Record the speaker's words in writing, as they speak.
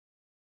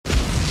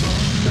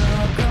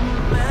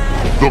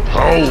The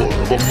power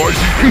of a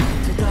mighty...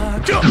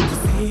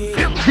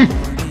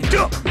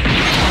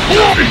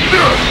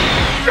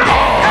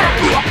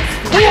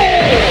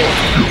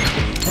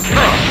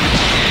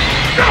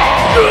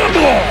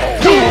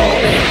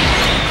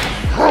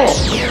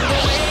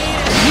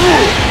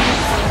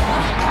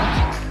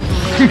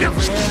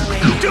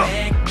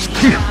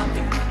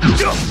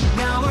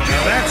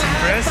 That's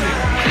impressive.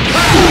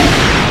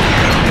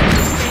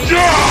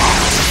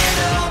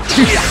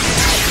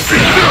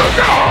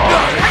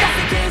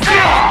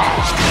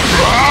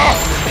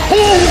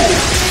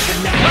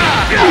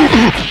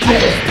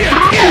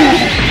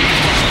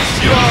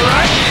 You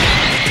alright?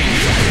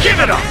 Give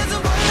it up!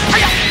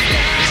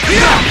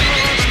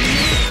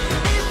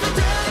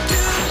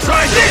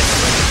 Try this!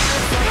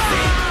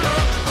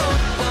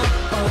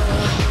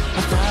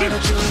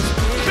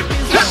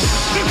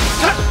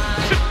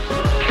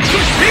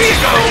 Here you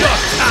go! Your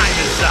time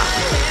is up!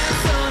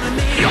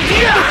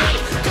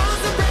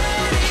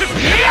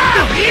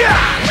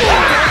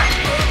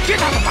 Get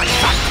out of my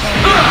sight!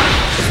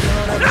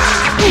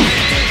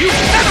 You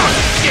never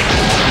escape!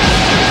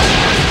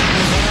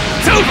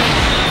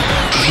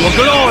 Your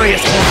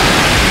glorious one!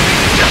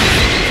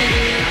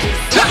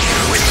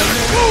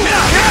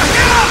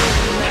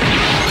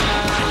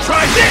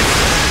 Try this!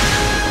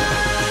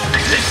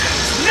 Listen,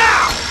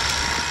 now!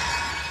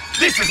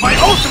 This is my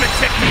ultimate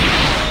technique!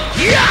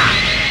 Here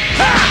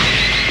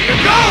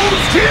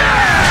goes!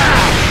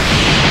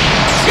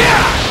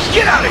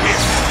 Get out of here!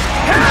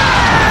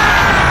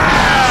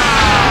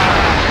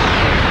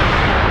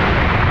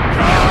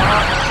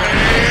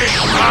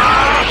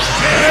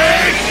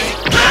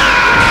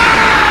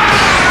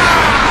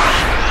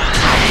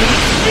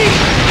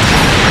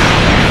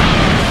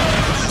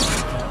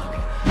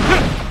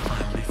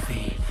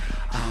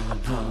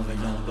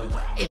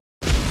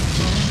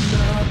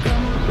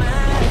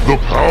 The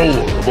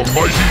power of a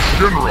mighty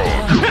Shinra!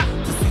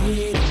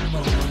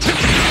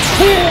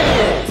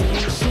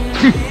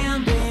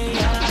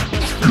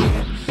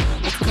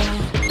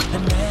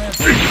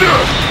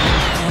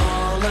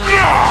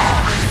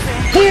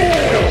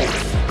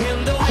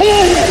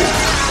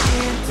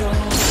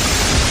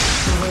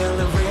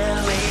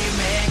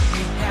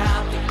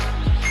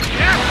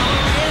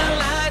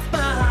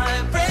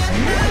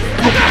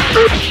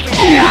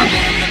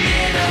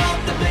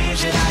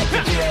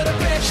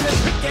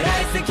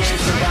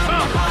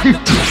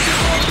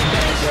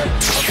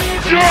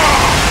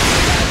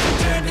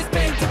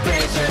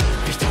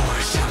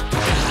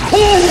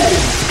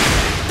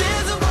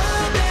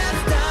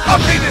 I'll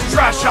clean this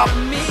trash up!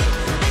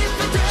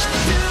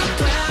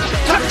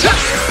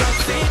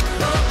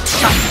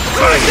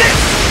 Try this!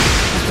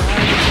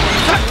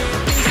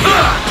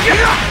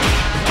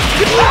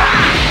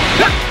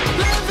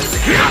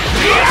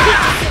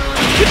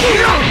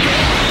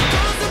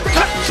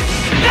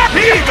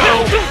 Here you go!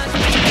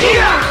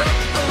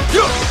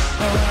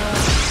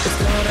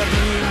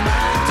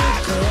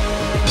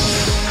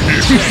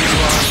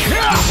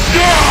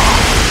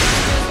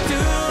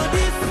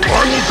 I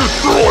will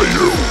destroy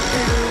you!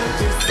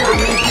 I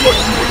won't let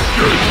you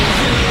escape!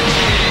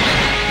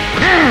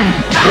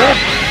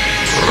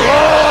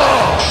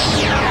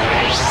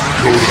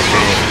 Go to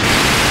hell!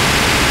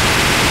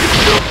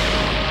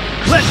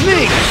 Let me!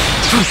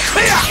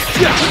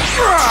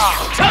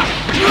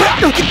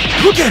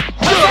 Okay!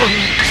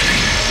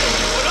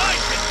 What I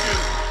can do!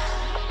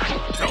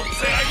 Don't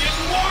say I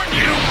didn't warn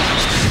you!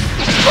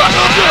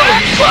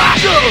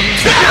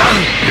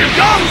 Here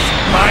goes!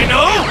 I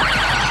know!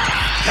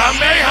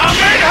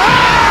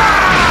 Kamehameha!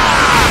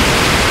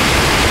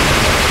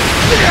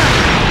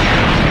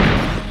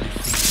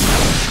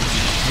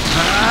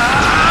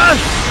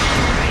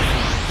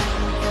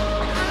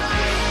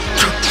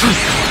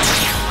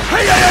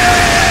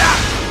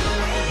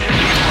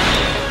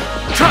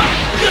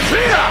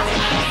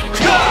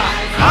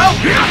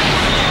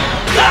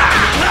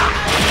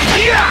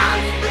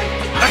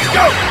 Let's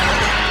go!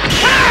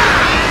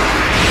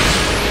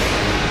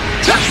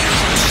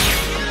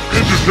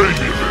 Entertain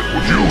me a bit,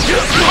 would you?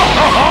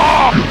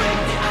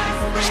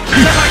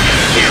 Am I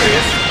getting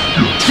serious?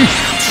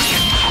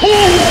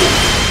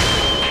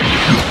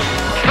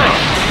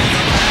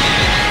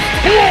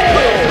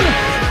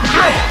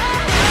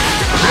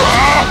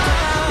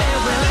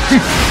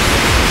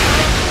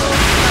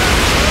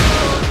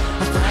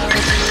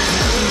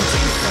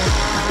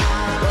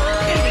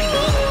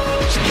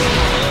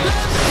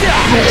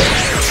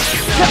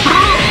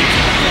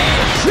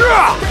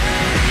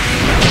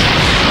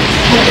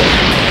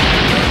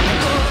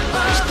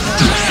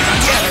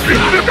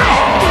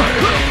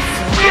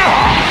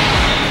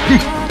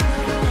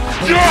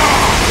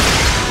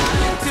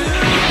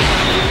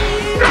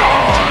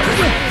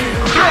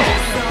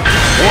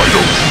 Why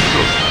don't you just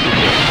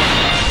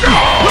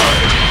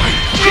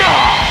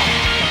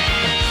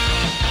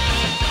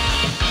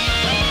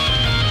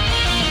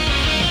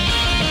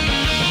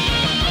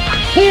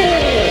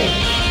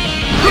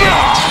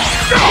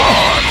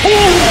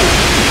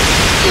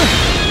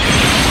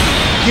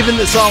Giving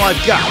this all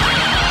I've got.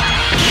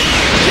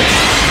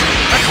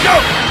 Let's go!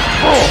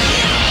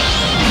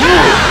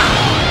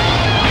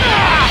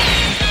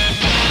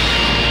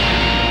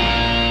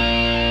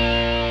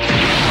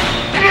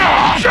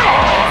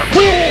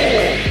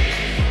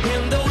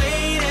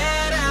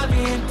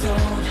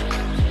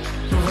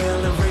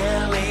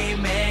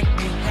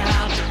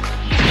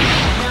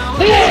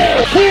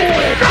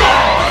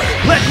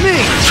 Let me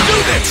do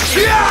this!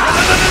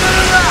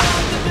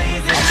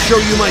 I'll show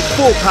you my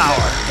full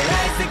power!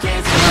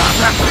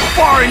 That's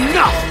far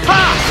enough!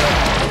 Ha!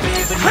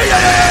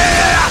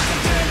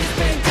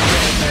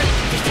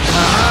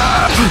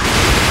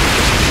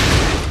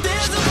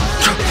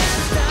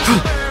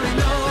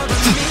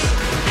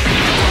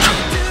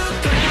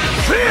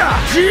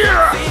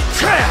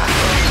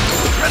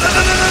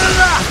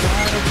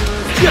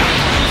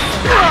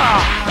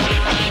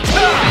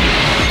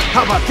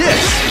 How about this?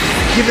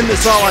 Giving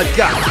this all I've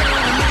got.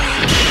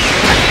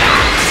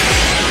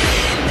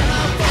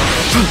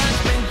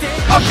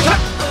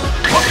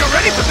 Hope you're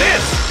ready for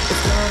this!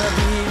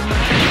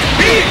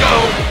 Here you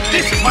go!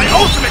 This is my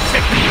ultimate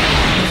technique!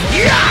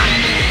 Yeah!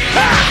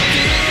 Ha!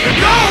 Here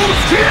goes!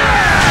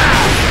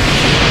 Yeah!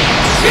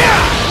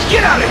 Yeah!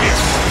 Get out of here!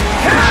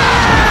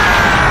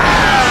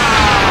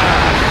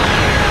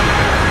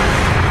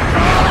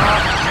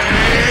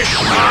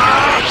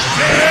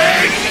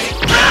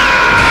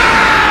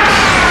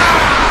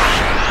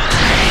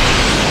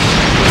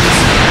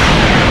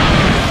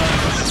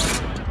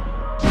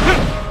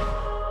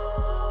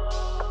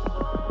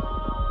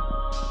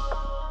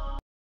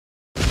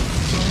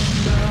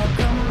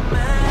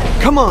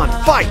 Come on,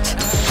 fight!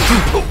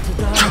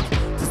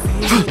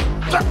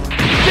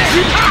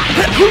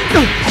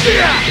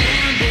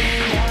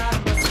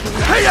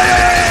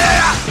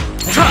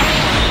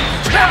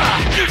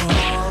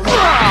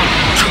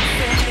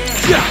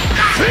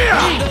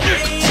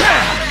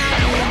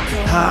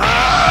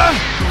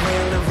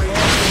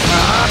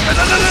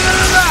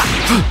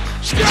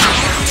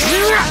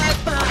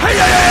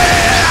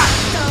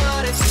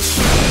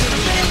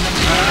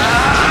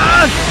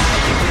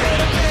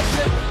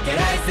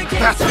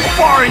 That's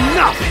far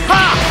enough!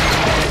 Ha!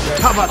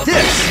 How about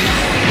this?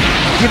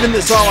 Giving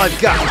this all I've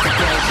got.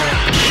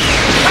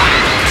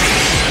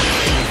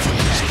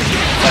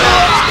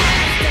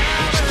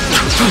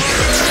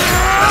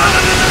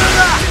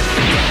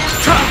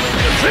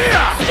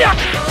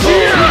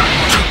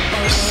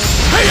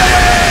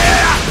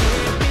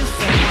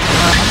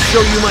 I'll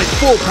show you my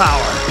full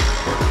power.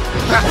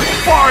 That's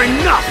far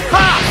enough!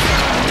 Ha!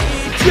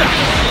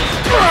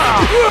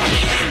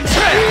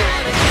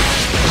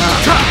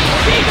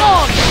 Be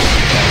gone!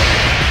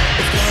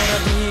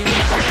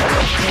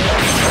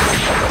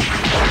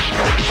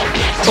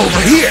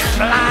 Over here!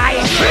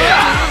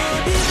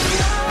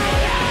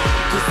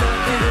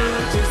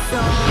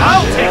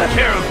 I'll take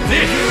care of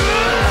this!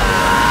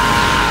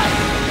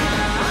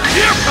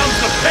 Here comes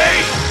the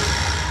pain!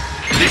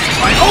 This is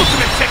my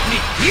ultimate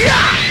technique!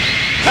 Yeah!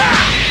 Ha!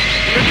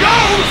 Here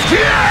goes!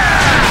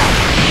 Yeah!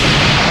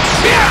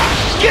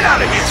 Yeah! Get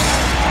out of here!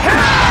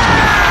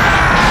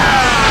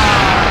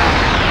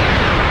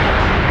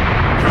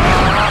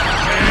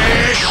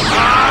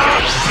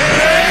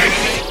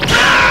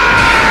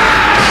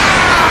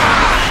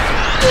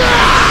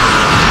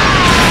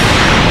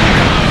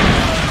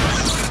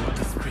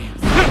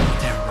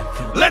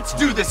 Let's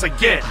do this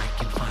again!